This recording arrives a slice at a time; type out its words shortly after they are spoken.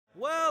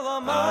Well,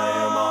 I'm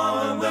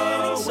on the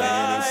winning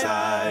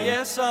side.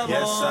 Yes, I'm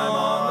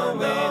on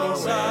the winning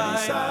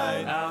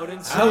side.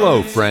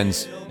 Hello,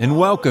 friends, and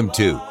welcome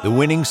to the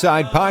Winning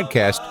Side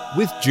Podcast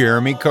with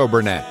Jeremy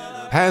Coburnett,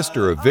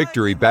 pastor of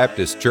Victory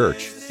Baptist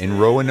Church in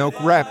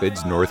Roanoke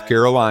Rapids, North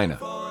Carolina.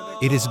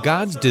 It is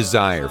God's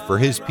desire for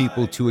His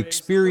people to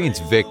experience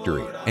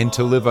victory and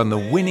to live on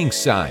the winning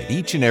side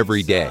each and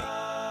every day.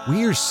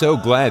 We are so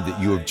glad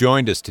that you have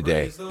joined us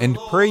today and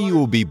pray you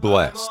will be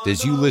blessed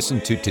as you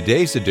listen to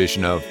today's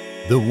edition of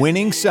The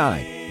Winning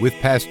Side with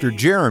Pastor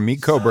Jeremy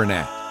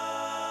Coburnett.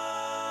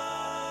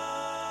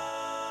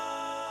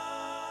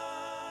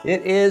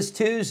 It is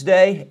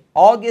Tuesday,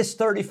 August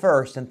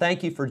 31st, and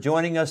thank you for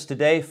joining us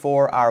today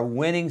for our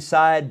Winning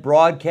Side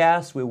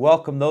broadcast. We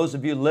welcome those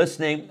of you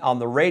listening on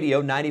the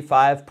radio,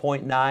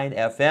 95.9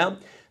 FM.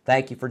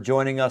 Thank you for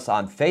joining us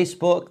on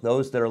Facebook.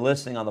 Those that are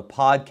listening on the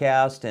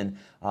podcast and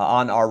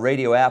on our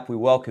radio app, we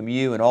welcome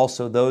you. And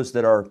also those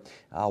that are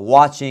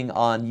watching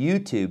on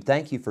YouTube,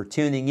 thank you for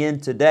tuning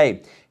in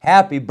today.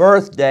 Happy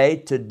birthday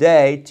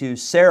today to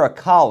Sarah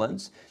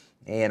Collins.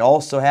 And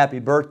also happy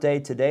birthday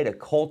today to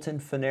Colton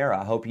Fanera.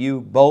 I hope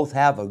you both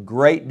have a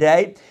great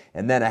day.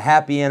 And then a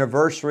happy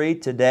anniversary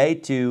today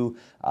to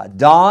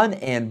Don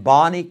and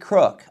Bonnie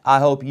Crook. I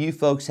hope you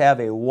folks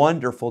have a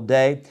wonderful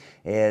day.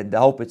 And I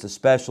hope it's a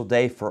special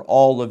day for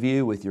all of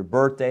you with your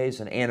birthdays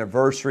and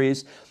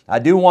anniversaries. I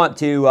do want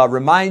to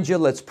remind you,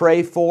 let's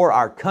pray for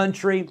our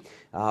country,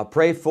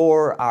 pray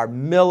for our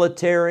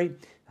military,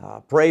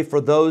 pray for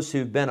those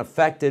who've been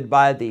affected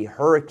by the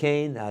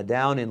hurricane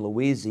down in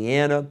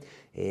Louisiana,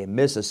 in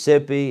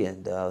Mississippi,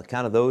 and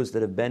kind of those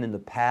that have been in the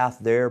path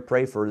there.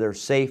 Pray for their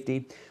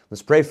safety.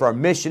 Let's pray for our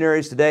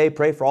missionaries today.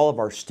 Pray for all of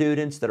our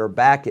students that are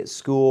back at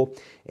school.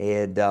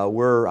 And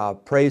we're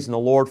praising the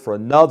Lord for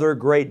another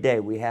great day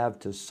we have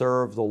to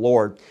serve the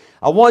Lord.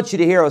 I want you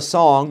to hear a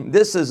song.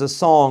 This is a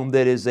song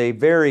that is a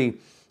very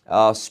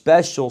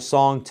special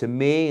song to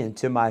me and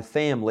to my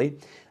family.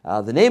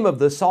 The name of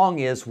the song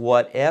is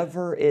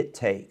Whatever It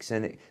Takes.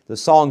 And the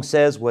song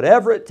says,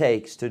 whatever it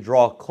takes to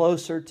draw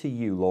closer to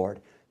you, Lord,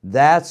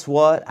 that's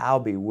what I'll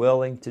be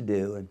willing to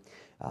do. And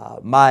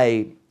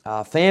my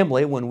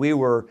family, when we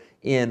were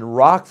in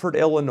Rockford,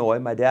 Illinois,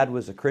 my dad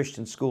was a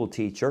Christian school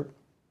teacher,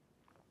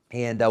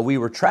 and we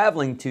were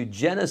traveling to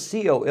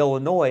Geneseo,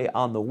 Illinois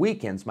on the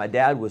weekends. My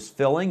dad was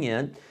filling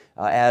in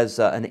as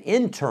an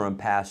interim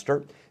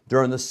pastor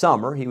during the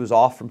summer. He was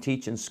off from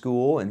teaching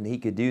school, and he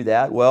could do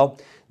that. Well,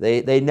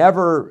 they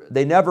never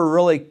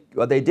really,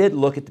 well, they did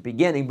look at the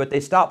beginning, but they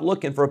stopped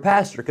looking for a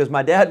pastor because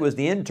my dad was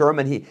the interim,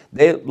 and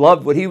they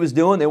loved what he was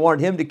doing. They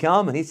wanted him to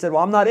come, and he said,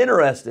 well, I'm not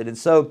interested. And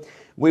so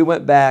we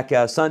went back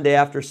Sunday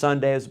after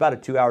Sunday. It was about a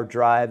 2-hour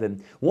drive.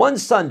 And one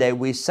Sunday,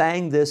 we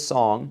sang this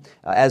song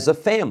as a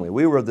family.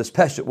 We were the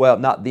special, well,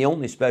 not the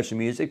only special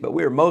music, but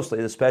we were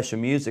mostly the special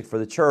music for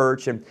the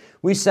church. And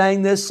we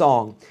sang this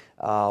song,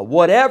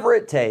 Whatever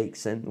It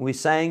Takes. And we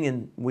sang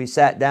and we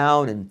sat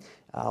down, and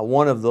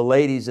one of the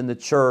ladies in the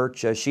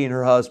church, she and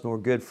her husband were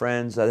good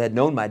friends. They had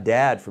known my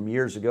dad from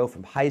years ago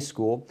from high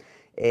school.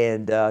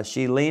 And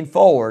she leaned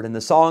forward, and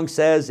the song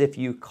says, if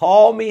you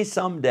call me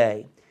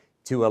someday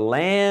to a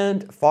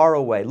land far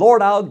away,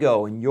 Lord, I'll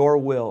go and your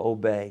will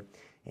obey.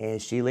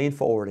 And she leaned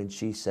forward and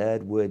she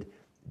said, would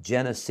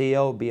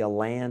Geneseo be a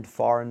land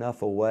far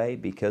enough away?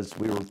 Because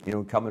we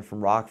were, coming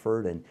from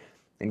Rockford,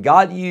 and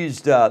God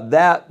used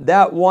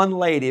that one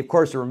lady. Of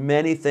course, there were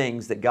many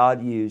things that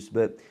God used,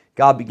 but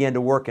God began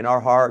to work in our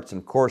hearts. And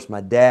of course,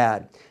 my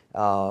dad,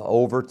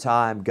 over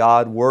time,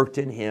 God worked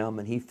in him,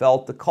 and he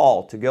felt the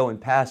call to go and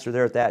pastor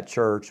there at that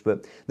church.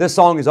 But this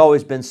song has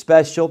always been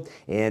special,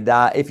 and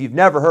if you've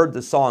never heard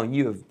the song,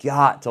 you have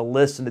got to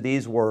listen to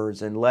these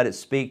words and let it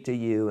speak to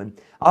you. And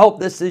I hope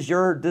this is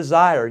your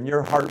desire and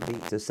your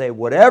heartbeat to say,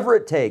 whatever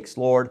it takes,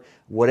 Lord,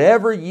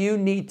 whatever you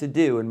need to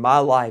do in my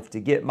life to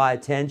get my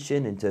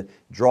attention and to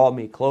draw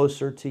me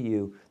closer to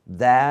you,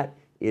 that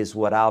is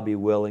what I'll be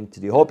willing to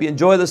do. Hope you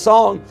enjoy the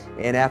song,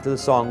 and after the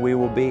song we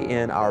will be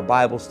in our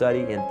Bible study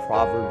in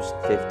Proverbs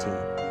 15.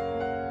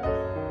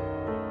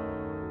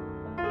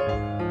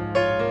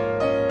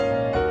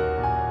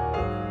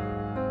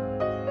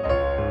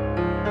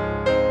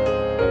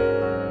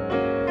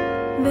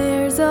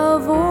 There's a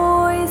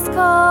voice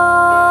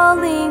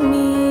calling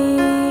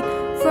me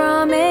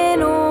from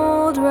an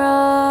old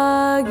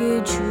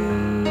rugged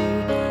tree,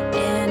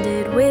 and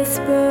it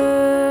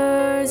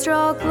whispers,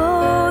 draw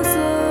closer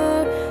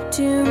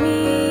to me.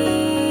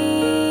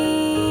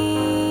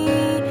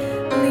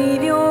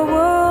 Leave your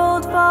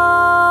world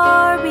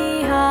far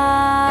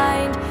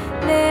behind.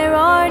 There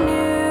are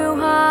new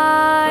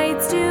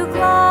heights to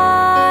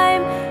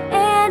climb,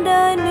 and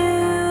a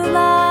new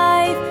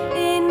life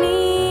in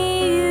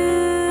me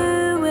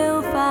you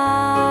will find.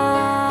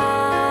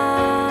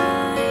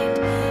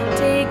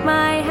 Take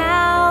my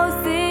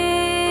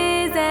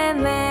houses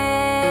and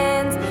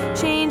lands,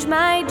 change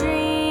my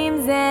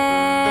dreams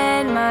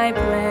and my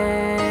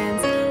plans.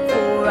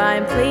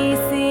 I'm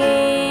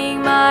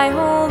placing my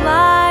whole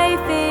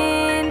life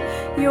in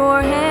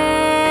your hands,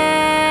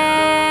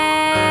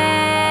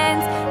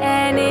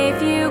 and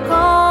if you call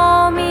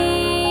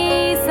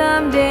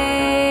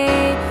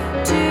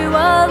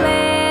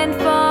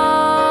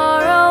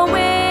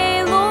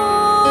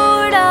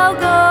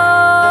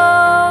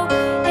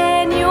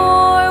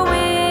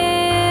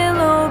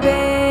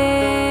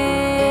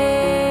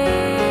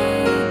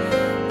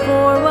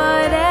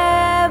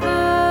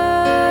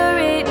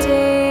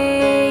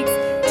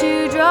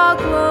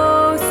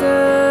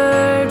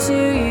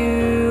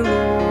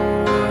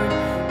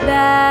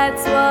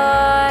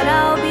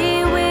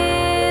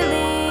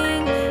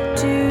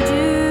to do.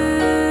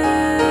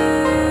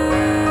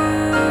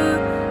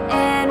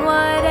 And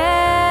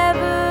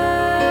whatever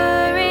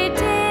it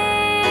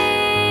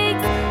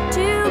takes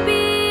to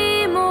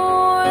be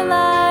more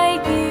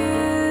like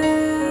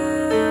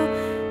you,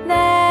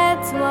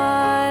 that's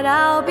what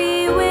I'll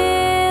be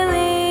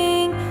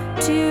willing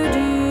to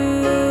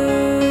do.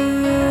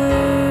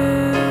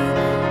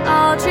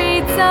 I'll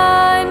trade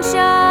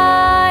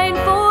sunshine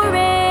for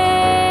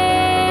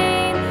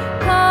rain,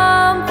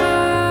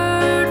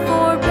 comfort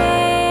for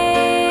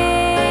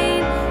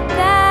pain.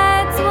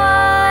 That's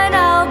what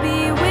I'll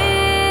be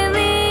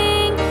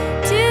willing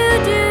to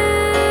do.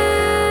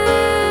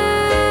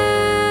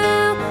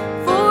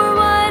 For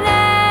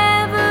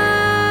whatever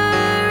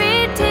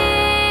it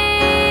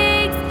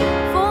takes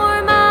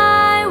for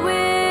my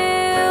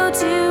will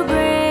to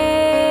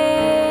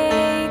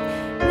break,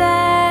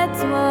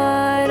 that's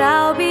what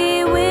I'll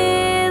be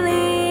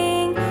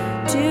willing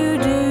to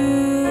do.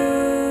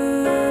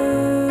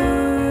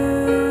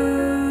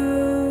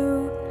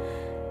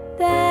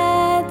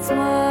 That's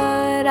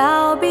what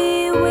I'll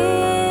be willing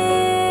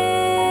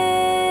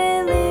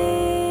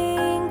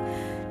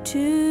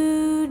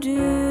to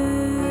do.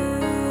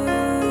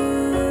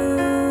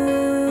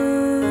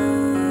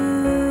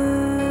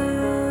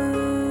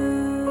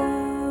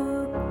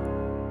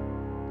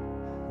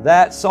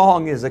 That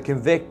song is a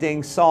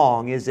convicting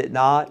song, is it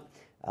not?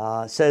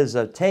 It says,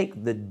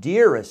 take the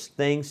dearest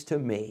things to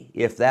me,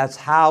 if that's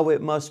how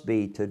it must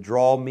be, to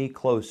draw me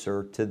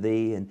closer to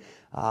Thee. And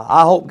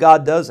I hope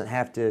God doesn't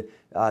have to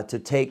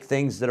take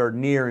things that are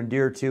near and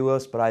dear to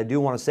us, but I do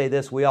want to say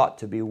this, we ought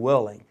to be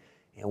willing.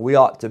 And we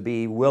ought to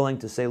be willing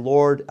to say,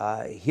 Lord,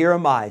 here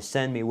am I,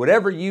 send me.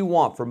 Whatever You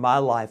want for my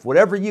life,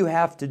 whatever You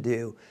have to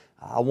do,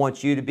 I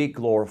want You to be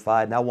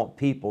glorified, and I want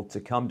people to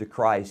come to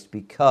Christ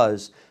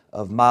because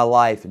of my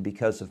life and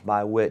because of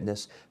my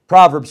witness.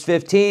 Proverbs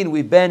 15,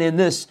 we've been in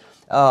this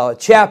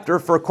chapter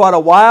for quite a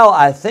while.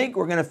 I think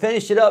we're going to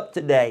finish it up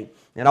today.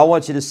 And I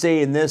want you to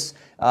see in this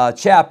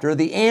chapter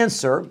the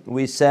answer,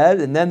 we said,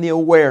 and then the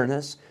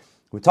awareness.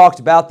 We talked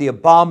about the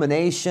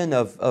abomination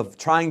of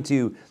trying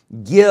to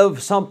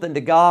give something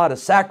to God, a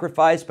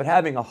sacrifice, but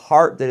having a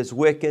heart that is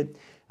wicked.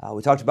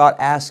 We talked about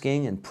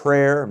asking and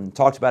prayer, and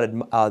talked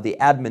about the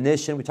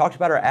admonition. We talked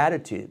about our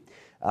attitude.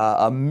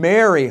 A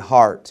merry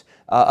heart,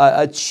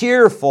 a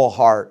cheerful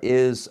heart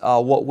is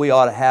what we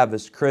ought to have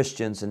as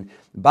Christians. And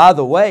by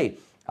the way,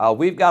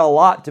 we've got a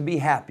lot to be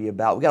happy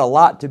about. We've got a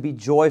lot to be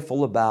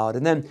joyful about.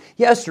 And then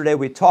yesterday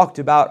we talked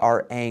about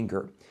our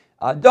anger.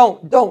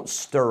 Don't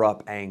stir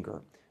up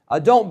anger.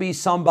 Don't be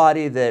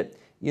somebody that,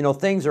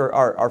 things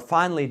are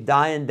finally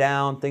dying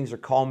down, things are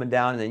calming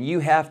down, and then you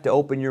have to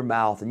open your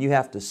mouth and you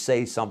have to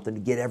say something to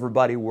get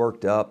everybody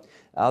worked up.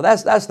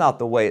 That's not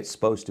the way it's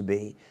supposed to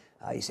be.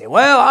 You say,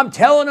 well, I'm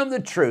telling them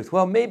the truth.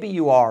 Well, maybe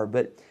you are,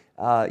 but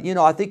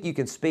I think you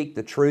can speak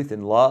the truth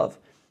in love.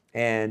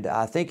 And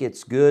I think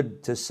it's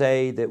good to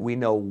say that we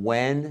know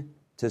when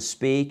to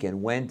speak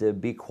and when to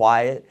be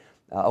quiet.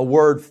 A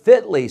word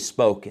fitly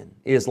spoken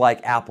is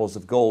like apples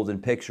of gold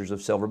and pictures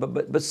of silver.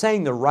 But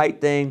saying the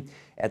right thing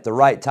at the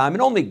right time,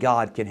 and only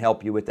God can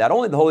help you with that.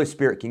 Only the Holy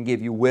Spirit can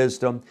give you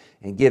wisdom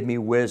and give me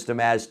wisdom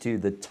as to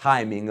the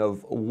timing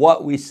of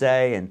what we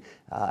say and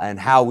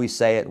how we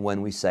say it and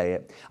when we say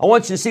it. I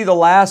want you to see the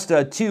last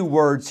two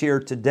words here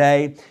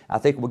today. I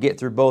think we'll get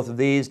through both of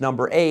these.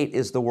 Number 8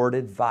 is the word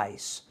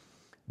advice.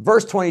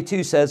 Verse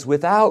 22 says,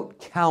 without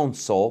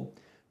counsel,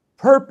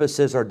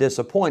 purposes are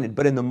disappointed,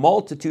 but in the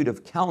multitude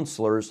of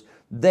counselors,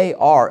 they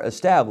are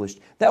established.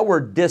 That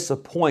word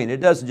disappointed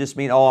doesn't just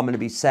mean, I'm going to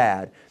be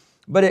sad,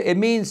 but it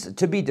means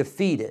to be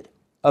defeated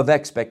of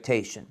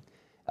expectation,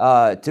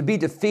 to be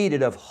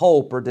defeated of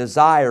hope or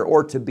desire,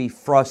 or to be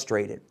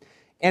frustrated.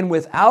 And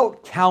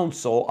without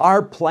counsel,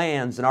 our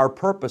plans and our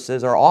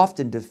purposes are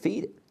often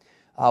defeated.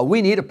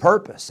 We need a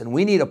purpose and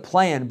we need a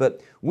plan,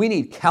 but we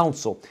need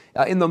counsel.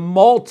 In the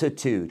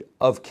multitude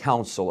of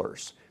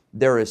counselors,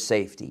 there is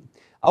safety.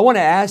 I want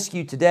to ask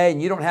you today,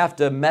 and you don't have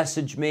to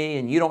message me,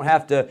 and you don't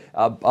have to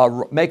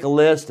make a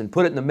list and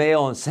put it in the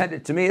mail and send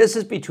it to me. This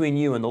is between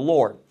you and the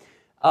Lord.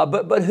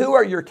 But who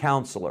are your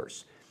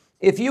counselors?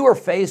 If you were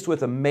faced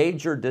with a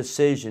major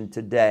decision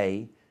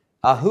today,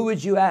 who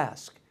would you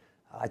ask?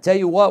 I tell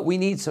you what, we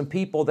need some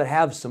people that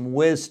have some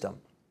wisdom.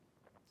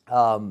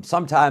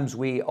 Sometimes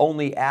we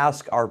only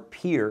ask our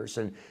peers,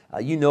 and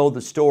you know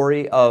the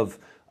story of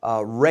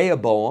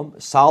Rehoboam,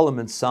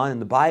 Solomon's son in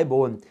the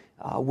Bible, and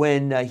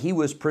when he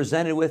was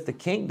presented with the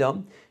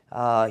kingdom,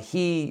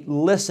 he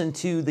listened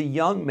to the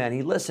young men,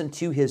 he listened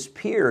to his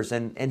peers,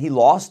 and he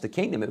lost the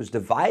kingdom. It was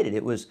divided,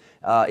 it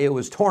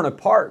was torn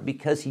apart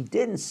because he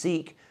didn't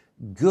seek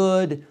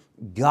good,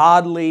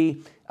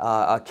 godly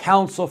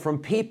counsel from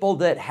people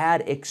that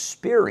had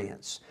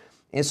experience.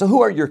 And so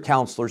who are your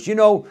counselors? You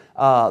know,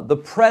 the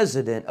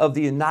President of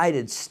the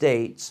United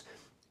States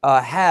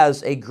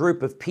has a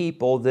group of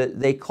people that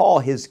they call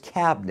his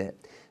cabinet.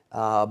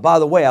 By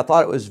the way, I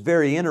thought it was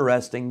very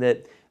interesting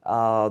that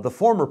the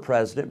former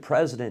president,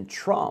 President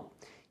Trump,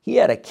 he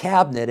had a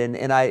cabinet,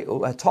 and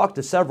I talked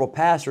to several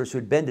pastors who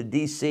had been to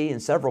D.C.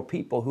 and several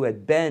people who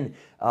had been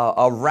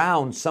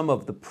around some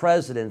of the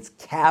president's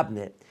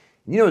cabinet.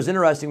 You know, what was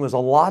interesting was a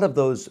lot of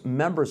those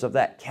members of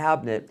that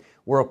cabinet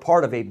were a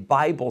part of a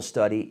Bible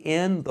study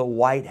in the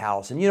White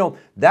House. And you know,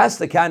 that's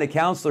the kind of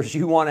counselors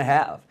you want to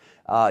have.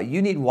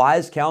 You need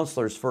wise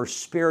counselors for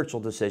spiritual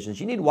decisions.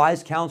 You need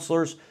wise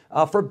counselors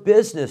for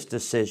business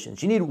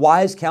decisions. You need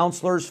wise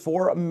counselors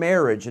for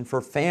marriage and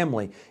for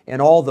family and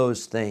all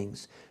those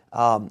things.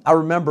 I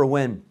remember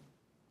when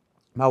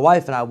my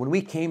wife and I, when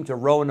we came to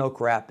Roanoke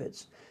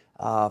Rapids,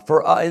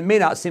 it may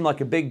not seem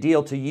like a big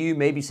deal to you.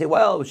 Maybe you say,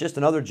 well, it was just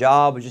another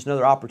job, it was just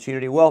another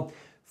opportunity. Well,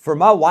 for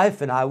my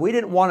wife and I, we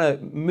didn't want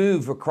to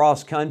move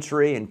across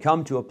country and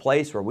come to a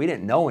place where we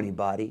didn't know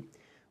anybody.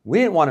 We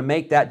didn't want to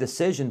make that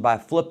decision by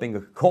flipping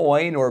a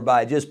coin or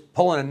by just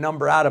pulling a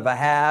number out of a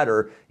hat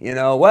or,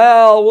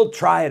 well, we'll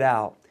try it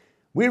out.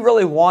 We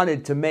really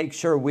wanted to make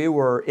sure we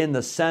were in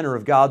the center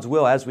of God's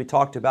will, as we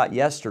talked about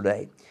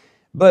yesterday.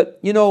 But,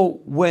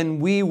 when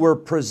we were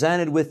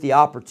presented with the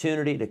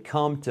opportunity to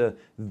come to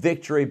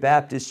Victory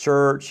Baptist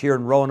Church here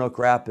in Roanoke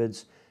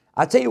Rapids,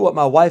 I tell you what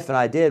my wife and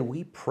I did,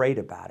 we prayed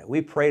about it.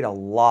 We prayed a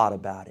lot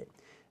about it.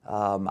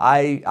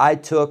 I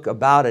took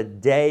about a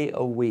day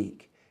a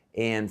week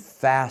and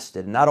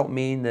fasted. And I don't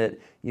mean that,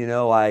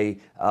 I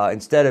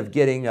instead of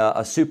getting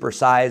a super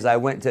size, I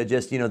went to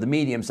just, the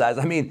medium size.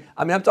 I mean,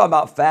 I'm talking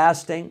about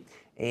fasting.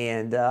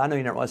 And I know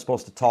you're not really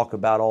supposed to talk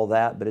about all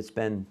that, but it's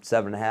been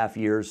 7.5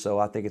 years, so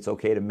I think it's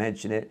okay to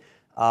mention it.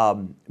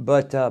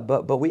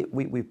 But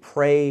we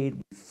prayed,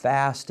 we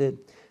fasted,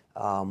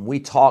 we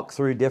talked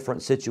through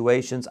different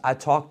situations. I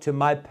talked to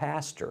my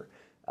pastor,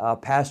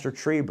 Pastor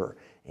Trieber,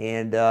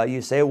 and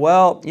you say,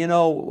 well,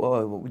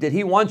 did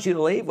he want you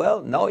to leave?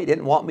 Well, no, he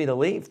didn't want me to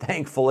leave,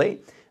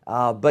 thankfully,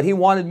 but he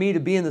wanted me to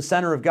be in the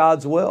center of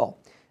God's will.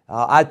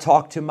 I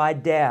talked to my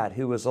dad,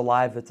 who was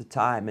alive at the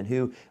time and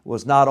who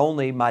was not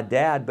only my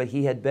dad, but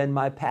he had been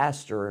my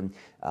pastor. And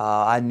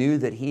I knew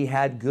that he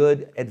had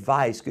good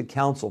advice, good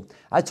counsel.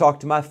 I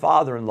talked to my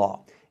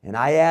father-in-law and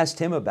I asked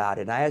him about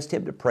it. And I asked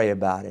him to pray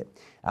about it.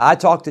 I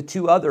talked to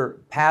 2 other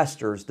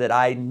pastors that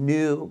I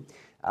knew,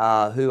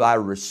 who I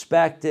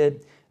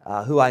respected,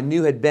 who I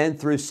knew had been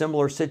through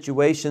similar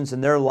situations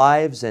in their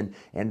lives, and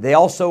they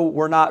also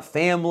were not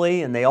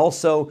family, and they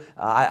also,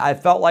 I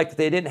felt like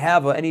they didn't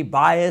have any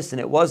bias, and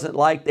it wasn't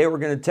like they were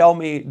going to tell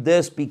me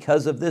this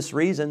because of this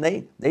reason.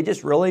 They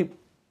just really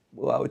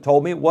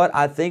told me what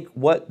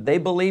they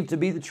believed to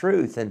be the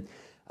truth. And,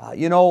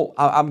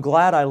 I'm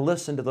glad I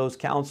listened to those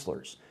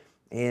counselors,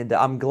 and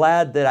I'm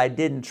glad that I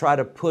didn't try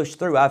to push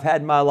through. I've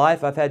had in my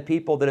life, I've had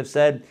people that have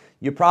said,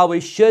 you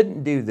probably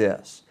shouldn't do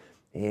this.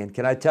 And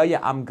can I tell you,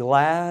 I'm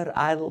glad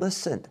I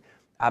listened.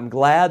 I'm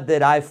glad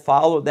that I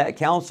followed that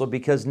counsel,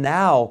 because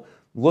now,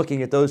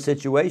 looking at those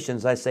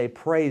situations, I say,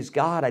 praise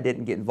God, I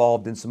didn't get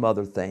involved in some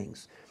other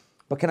things.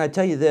 But can I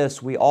tell you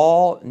this? We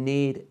all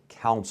need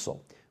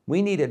counsel.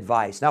 We need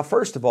advice. Now,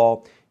 first of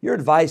all, your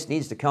advice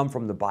needs to come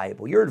from the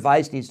Bible. Your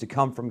advice needs to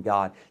come from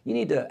God. You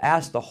need to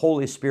ask the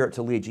Holy Spirit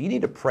to lead you. You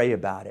need to pray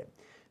about it.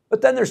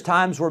 But then there's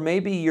times where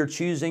maybe you're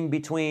choosing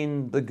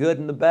between the good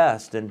and the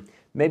best, and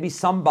maybe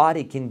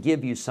somebody can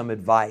give you some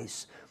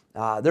advice.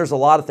 There's a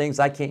lot of things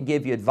I can't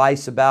give you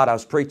advice about. I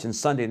was preaching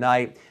Sunday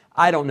night.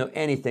 I don't know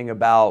anything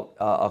about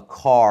a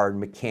car and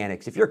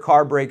mechanics. If your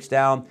car breaks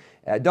down,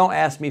 don't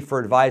ask me for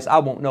advice. I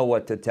won't know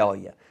what to tell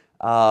you.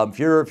 If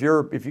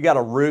you got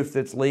a roof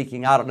that's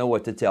leaking, I don't know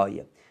what to tell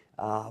you.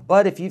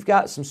 But if you've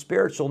got some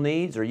spiritual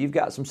needs, or you've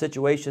got some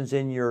situations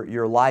in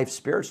your life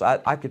spiritually,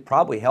 I could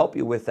probably help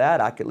you with that.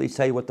 I could at least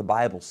tell you what the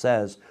Bible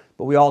says.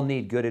 But we all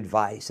need good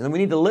advice. And then we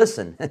need to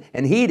listen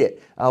and heed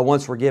it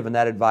once we're given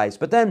that advice.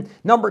 But then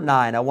number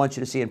 9, I want you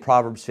to see in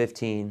Proverbs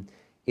 15,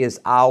 is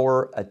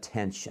our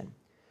attention.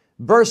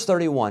 Verse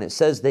 31, it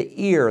says, the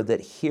ear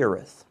that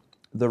heareth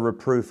the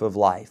reproof of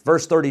life.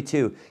 Verse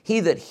 32,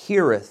 he that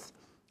heareth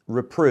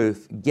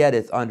reproof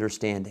getteth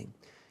understanding.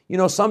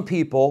 Some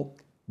people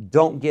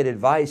don't get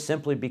advice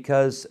simply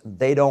because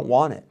they don't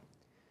want it.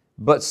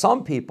 But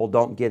some people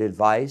don't get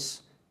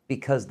advice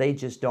because they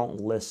just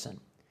don't listen.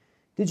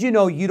 Did you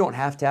know you don't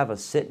have to have a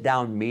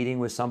sit-down meeting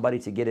with somebody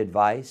to get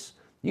advice?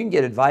 You can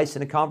get advice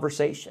in a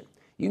conversation.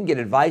 You can get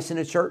advice in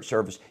a church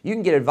service. You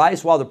can get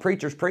advice while the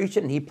preacher's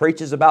preaching and he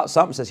preaches about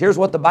something, says, here's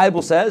what the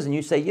Bible says, and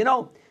you say,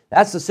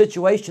 that's the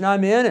situation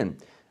I'm in,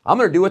 and I'm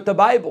going to do what the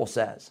Bible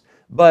says.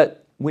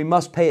 But we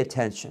must pay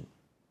attention.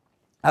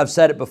 I've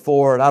said it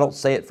before, and I don't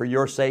say it for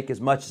your sake as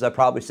much as I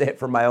probably say it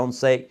for my own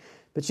sake.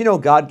 But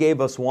God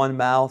gave us one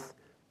mouth,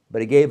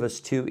 but He gave us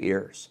 2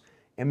 ears.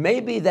 And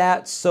maybe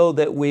that's so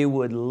that we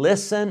would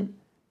listen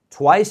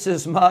twice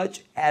as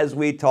much as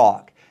we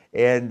talk.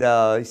 And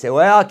you say,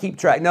 well, I'll keep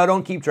track. No,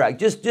 don't keep track.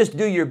 Just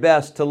do your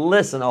best to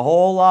listen a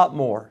whole lot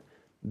more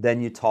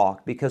than you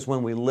talk. Because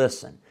when we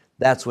listen,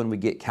 that's when we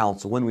get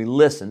counsel. When we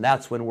listen,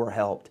 that's when we're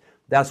helped.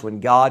 That's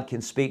when God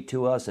can speak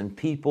to us and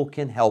people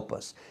can help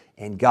us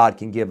and God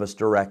can give us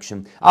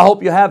direction. I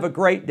hope you have a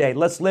great day.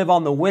 Let's live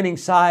on the winning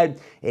side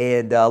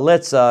and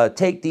let's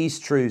take these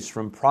truths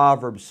from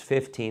Proverbs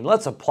 15.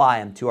 Let's apply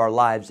them to our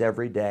lives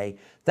every day.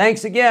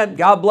 Thanks again.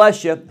 God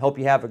bless you. Hope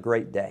you have a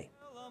great day.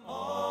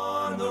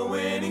 On the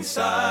winning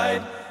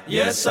side.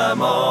 Yes,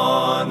 I'm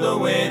on the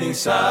winning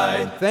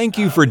side. Thank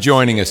you for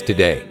joining us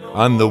today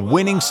on the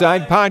Winning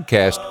Side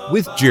Podcast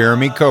with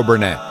Jeremy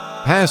Coburnett,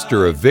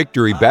 pastor of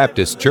Victory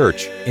Baptist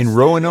Church in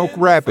Roanoke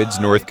Rapids,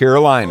 North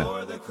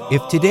Carolina.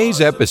 If today's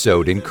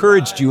episode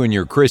encouraged you in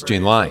your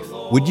Christian life,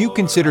 would you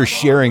consider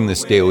sharing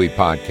this daily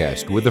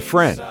podcast with a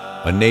friend,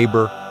 a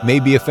neighbor,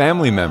 maybe a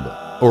family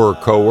member, or a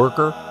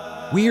coworker?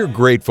 We are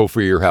grateful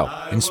for your help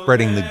in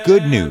spreading the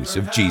good news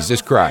of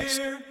Jesus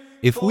Christ.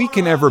 If we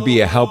can ever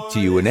be a help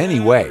to you in any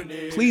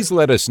way, please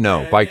let us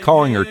know by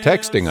calling or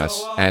texting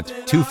us at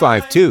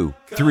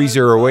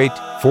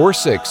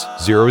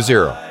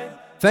 252-308-4600.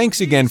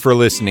 Thanks again for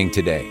listening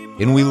today,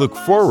 and we look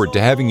forward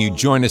to having you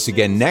join us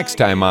again next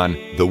time on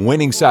the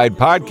Winning Side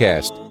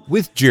Podcast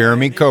with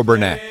Jeremy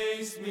Coburnett.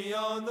 Place me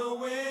on the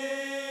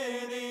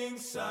winning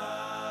side.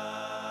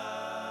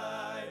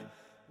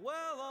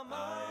 Well,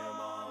 I am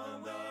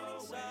on the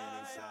winning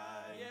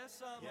side.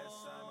 Yes, I'm on.